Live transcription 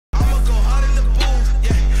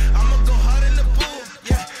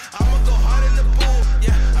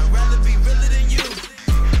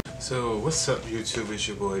So what's up YouTube, it's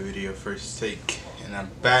your boy Bideo First Take, and I'm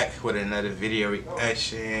back with another video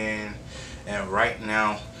reaction. And right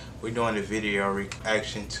now we're doing the video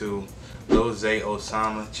reaction to Lil Zay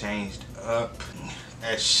Osama Changed Up.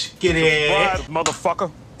 Let's get it, motherfucker.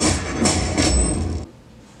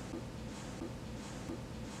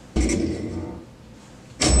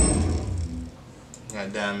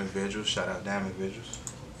 Got Diamond Vigils, shout out Diamond Vigils.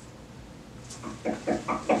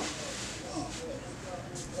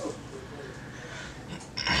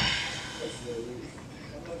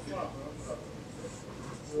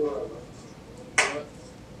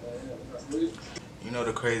 You know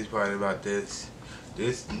the crazy part about this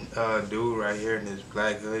dude right here in this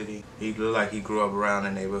black hoodie, he look like he grew up around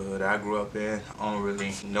the neighborhood I grew up in. I don't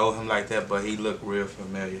really know him like that, but he looked real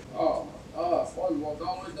familiar. Funny, walked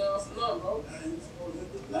all the way down for nothing, bro. I ain't supposed to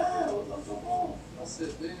hit the line. What's up, bro? I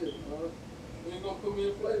said, damn, bro. You ain't gonna put me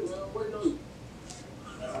in play, man. Wait on you.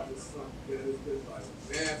 I just fucking get this bitch like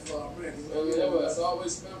bad for already. I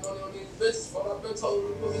always spend money on these bitches. Fuck, I've been told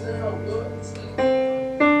them to put me down, good.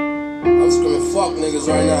 I'm screaming fuck niggas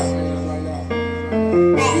right now.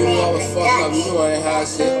 You know I was fucked up. You know I ain't high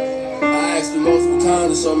shit. I asked you multiple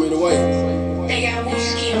times to show me the way. They got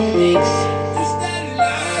whiskey on mix.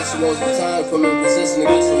 Multiple times, put me in position to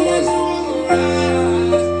get some money.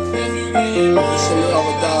 You shit me off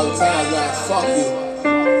 1,000 times, now fuck you.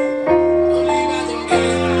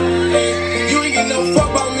 You ain't getting no fuck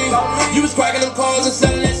about me. You was cracking them cars and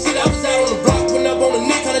selling that shit. I was out on the block, putting up on the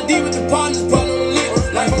neck, kinda deep with your partners, putting on the lick.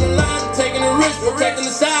 Life on the line, I'm taking the risk, protecting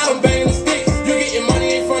the side, I'm banging the stick. You getting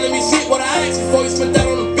money in front of me, shit. What I asked before you spent that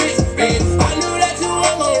on the bitch. And I knew that you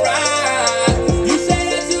weren't gonna ride. You say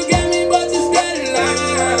that you got me, but you steady lying.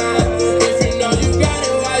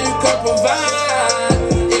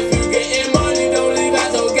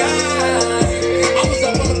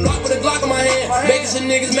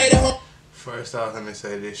 First off, let me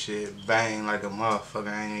say this shit bang like a motherfucker.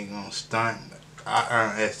 I ain't even gonna stunt. I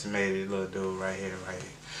underestimated little dude right here.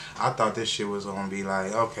 I thought this shit was gonna be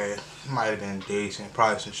like, okay, it might have been decent,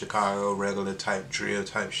 probably some Chicago regular type drill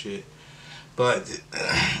type shit. But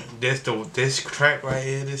this track right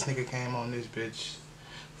here, this nigga came on this bitch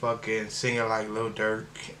fucking singing like Lil Durk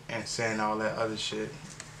and saying all that other shit.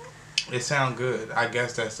 It sound good. I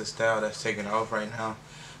guess that's the style that's taking off right now.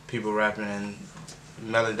 People rapping and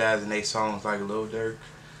melodizing their songs like Lil Durk,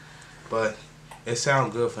 but it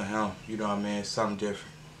sounds good for him. You know what I mean? It's something different.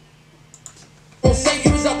 Say you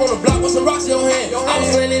was up on the block with some rocks in your hand. I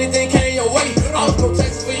was letting anything came your way. I was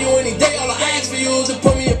protecting for you any day. All I asked for you was to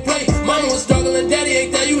put me in play. Mama was struggling, daddy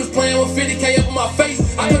ain't there. You was playing with 50K up in my face.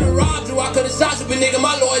 I could've robbed you, I could've shot you, but nigga,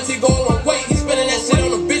 my loyalty go a long way. You spending that shit on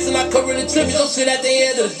a bitch and I cover the tribute. Your shit at the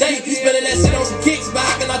end of the day. You spending that shit on some kicks, but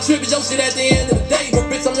how can I tribute your shit at the end of the day? But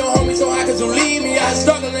bitch, I'm your homie, so how could you leave me? I was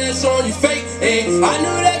struggling and showing you fake. And I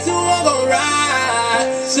knew that you weren't gonna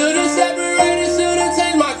ride. Should've separated, should've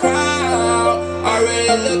changed my crowd. I really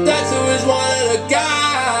looked at you as one of the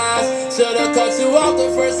guys. Should've cut you off the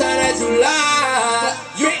first time that you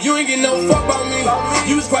lied. You ain't getting no fuck about me.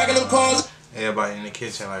 You was cracking them cars. Everybody in the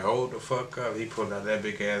kitchen like, hold the fuck up. He pulled out that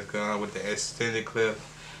big ass gun with the extended clip.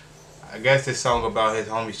 I guess this song about his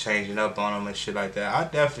homies changing up on him and shit like that. I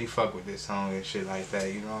definitely fuck with this song and shit like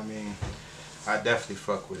that, you know what I mean? I definitely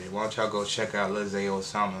fuck with it. Why don't y'all go check out Lil Zay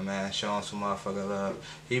Osama, man. Show him some motherfucker love.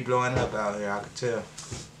 He blowing up out here, I can tell.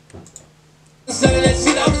 Selling that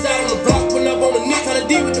shit, I was out on the block, putting up on the neck, kinda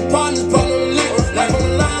deep with your partners, putting on the lick. Life on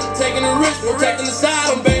the line, I'm taking the risk, protecting the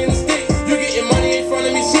side, I'm banging the stick. You getting money in front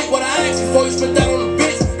of me, shit. What I asked before you spent that on the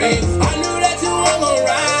bitch. And I knew that you weren't gonna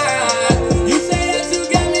ride. You say that you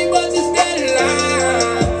got me, but you steady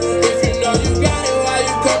lying. If you know you got it, why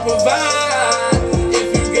you can't provide? If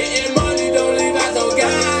you getting money, don't leave out your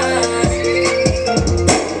guys.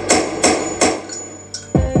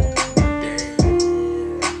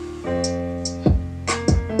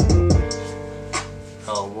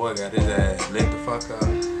 Oh boy, got his ass lit the fuck up.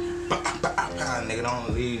 Nigga, don't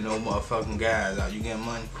leave no motherfucking guys out. You get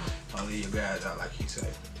money, don't leave your guys out like he say.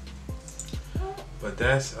 But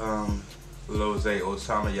that's Lil Zay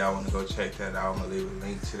Osama. Y'all wanna go check that out? I'm gonna leave a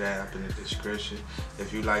link to that up in the description.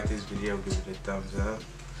 If you like this video, give it a thumbs up.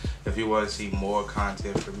 If you want to see more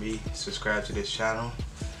content from me, subscribe to this channel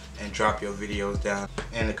and drop your videos down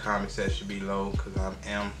in the comment section below, because I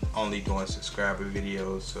am only doing subscriber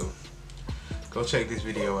videos. So go check this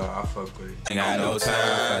video out. I fuck with it. Ain't got no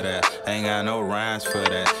time for that. Ain't got no rhymes for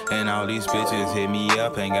that. And all these bitches hit me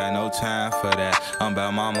up. Ain't got no time for that. I'm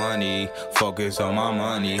about my money. Focus on my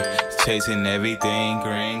money. Chasing everything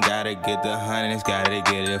green. Gotta get the hundreds. Gotta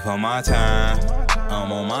get it for my time.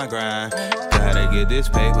 I'm on my grind. Gotta get this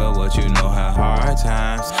paper. What you know how hard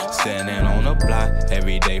times. Standing on the block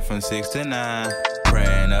every day from 6 to 9.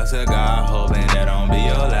 Praying up to God, hoping that don't be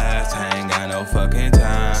your last. I ain't got no fucking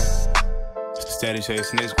time. Steady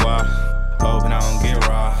chasing this guap, hoping I don't get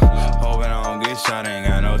robbed, hoping I don't get shot, ain't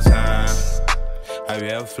got no time. Have you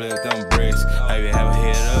ever flipped them bricks? Have you ever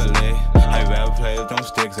hit a lick? Have you ever played with them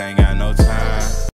sticks? Ain't got no time.